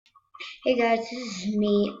Hey guys, this is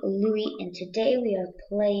me, Louis, and today we are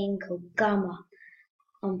playing Kogama.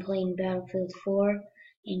 I'm playing Battlefield 4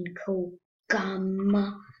 in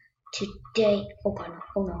Kogama today. Oh god, no,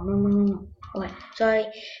 oh no. Okay, sorry.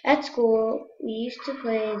 At school, we used to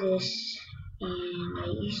play this, and I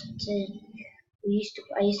used to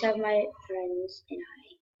have my friends and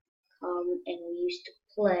I, and we used to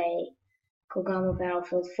play Kogama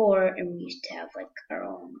Battlefield 4, and we used to have like our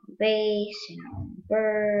own base and our own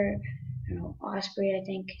bird. Osprey, I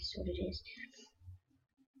think is what it is.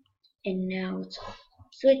 And now it's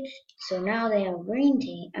switched. So now they have green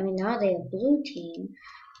team. Now they have blue team.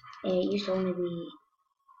 And it used to only be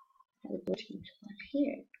the blue team's one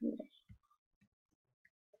here.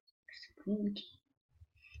 Green team.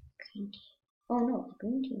 Green team. Oh no, the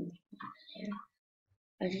green team is not there.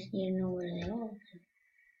 I just need to know where they are.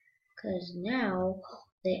 Because now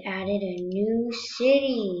they added a new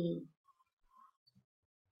city.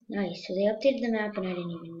 Nice. So they updated the map and I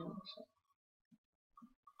didn't even know. So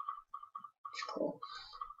it's cool.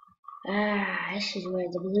 This is where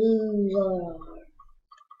the blues are.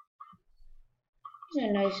 It's a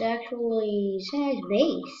nice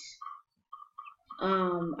base.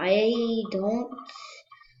 I don't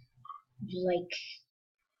like.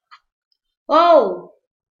 Oh!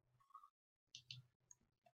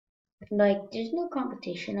 Like, there's no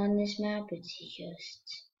competition on this map, it's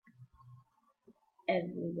just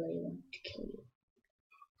everybody wants to kill you.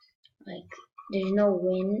 Like, there's no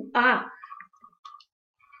win.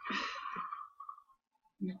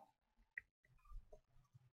 No.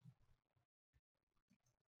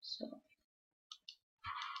 So.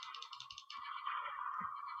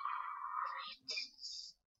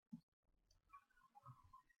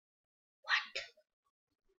 What?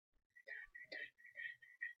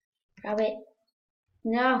 Grab it.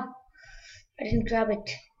 No. I didn't grab it.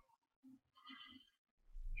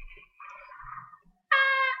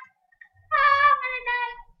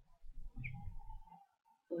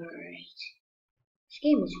 Alright. This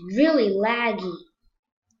game is really laggy.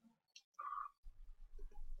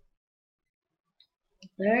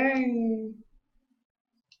 Burn.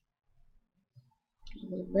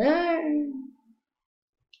 Burn.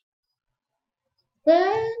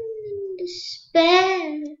 Burn in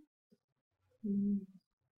despair.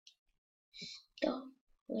 Stop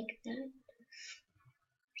like that.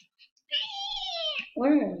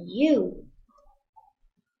 Where are you?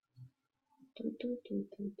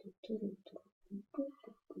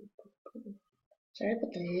 Sorry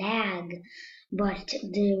about the lag, but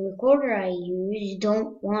the recorder I use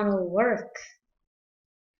don't want to work.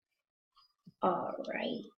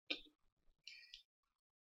 Alright.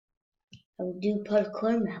 I will do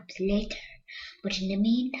parkour maps later, but in the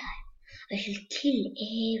meantime, I shall kill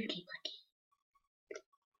everybody.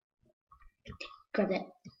 Grab that.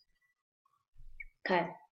 Okay.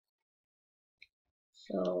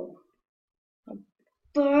 So,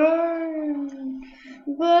 burn,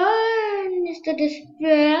 burn is the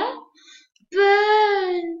despair.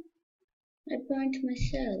 Burn. I burned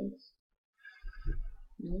myself.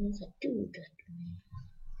 No one's a dude.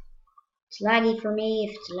 It's laggy for me.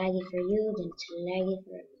 If it's laggy for you, then it's laggy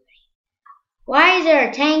for everybody. Why is there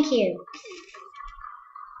a tank here?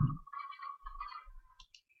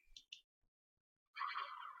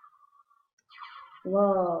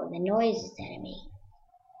 Whoa, the noise is enemy.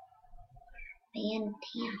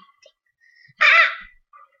 Fantastic.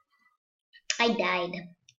 I died.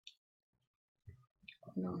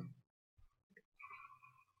 Oh no.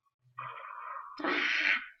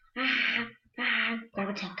 Grab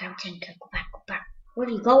a tank, go back. Where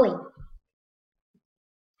are you going?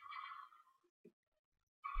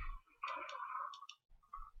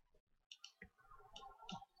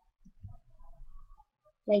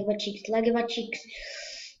 Like my cheeks,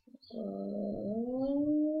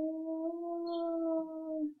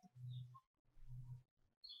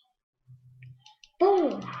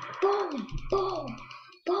 Boom,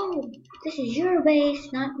 boom. This is your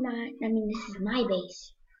base, not mine. This is my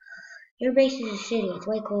base. Your base is a city. It's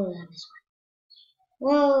way cooler than this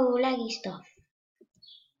one. Whoa, laggy stuff.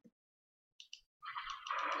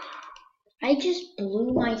 I just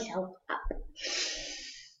blew myself up.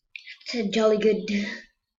 It's a jolly good.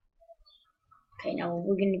 Okay, now what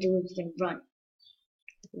we're gonna do is we're gonna run.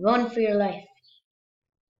 Run for your life.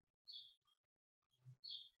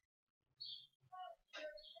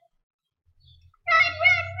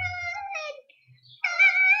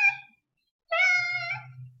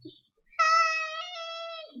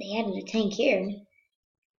 They added a tank here.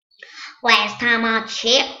 Last time I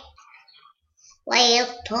checked.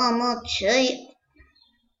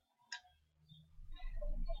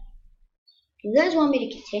 If you guys want me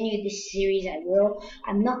to continue this series, I will.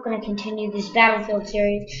 I'm not going to continue this Battlefield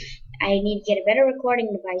series. I need to get a better recording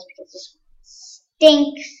device because this one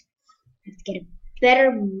stinks. I have to get a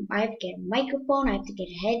better. I have to get a microphone. I have to get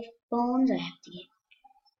headphones. I have to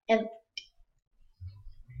get.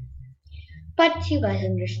 But you guys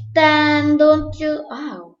understand, don't you?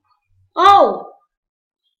 Ow! Oh!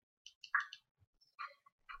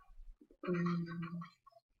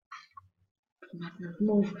 Not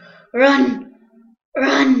move. Run!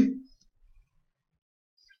 Run!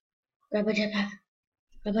 Grab a jetpack.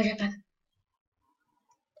 Grab a jetpack.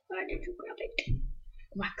 Why did you grab it?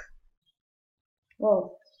 Whack.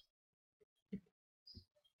 Whoa.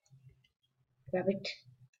 Grab it.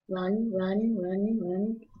 Run, run, run,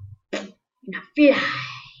 run. Now fly.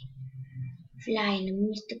 Fly in the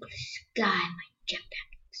mystical sky. My jetpack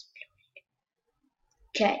exploded.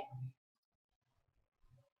 Okay.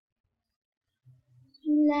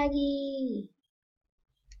 Laggy.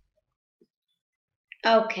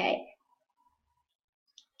 Okay.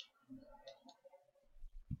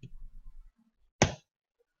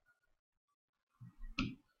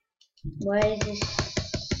 Why is this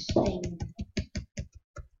thing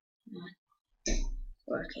not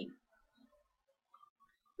working?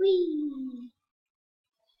 Whee!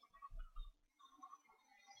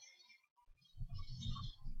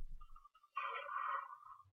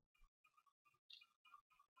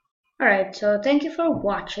 Alright, so thank you for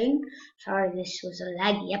watching. Sorry this was a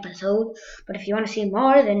laggy episode, but if you want to see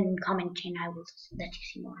more, then comment and I will let you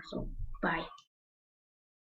see more. So, bye.